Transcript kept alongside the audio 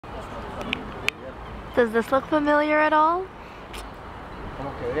Does this look familiar at all?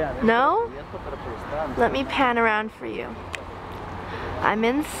 No? Let me pan around for you. I'm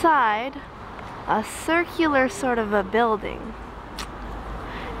inside a circular sort of a building.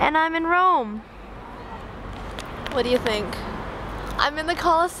 And I'm in Rome. What do you think? I'm in the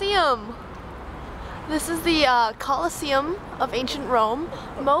Colosseum. This is the Colosseum of ancient Rome.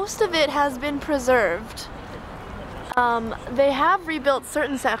 Most of it has been preserved. They have rebuilt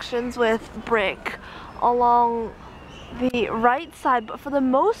certain sections with brick along the right side, but for the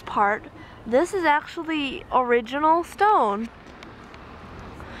most part, this is actually original stone.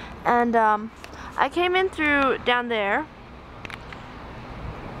 And I came in through down there,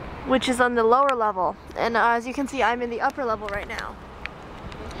 which is on the lower level. And as you can see, I'm in the upper level right now.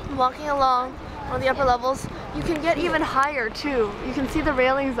 I'm walking along one of the upper levels. You can get even higher too. You can see the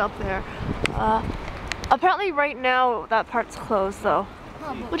railings up there. Apparently right now that part's closed though,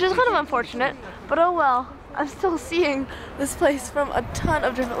 which is kind of unfortunate, but oh well. I'm still seeing this place from a ton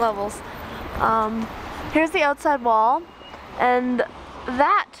of different levels. Here's the outside wall, and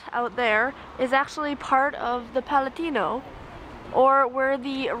that out there is actually part of the Palatino, or where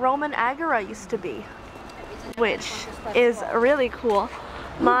the Roman Agora used to be, which is really cool.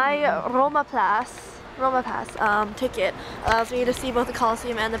 My Roma Pass ticket allows me to see both the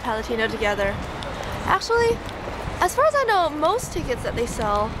Colosseum and the Palatino together. Actually, as far as I know, most tickets that they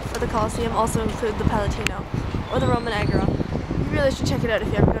sell for the Colosseum also include the Palatino or the Roman Agora. You really should check it out if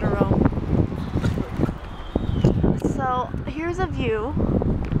you ever go to Rome. So here's a view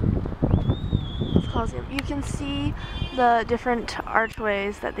of the Colosseum. You can see the different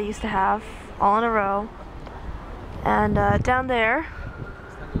archways that they used to have all in a row. And down there,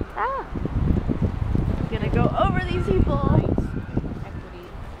 I'm gonna go over these people.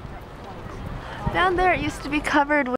 Down there it used to be covered with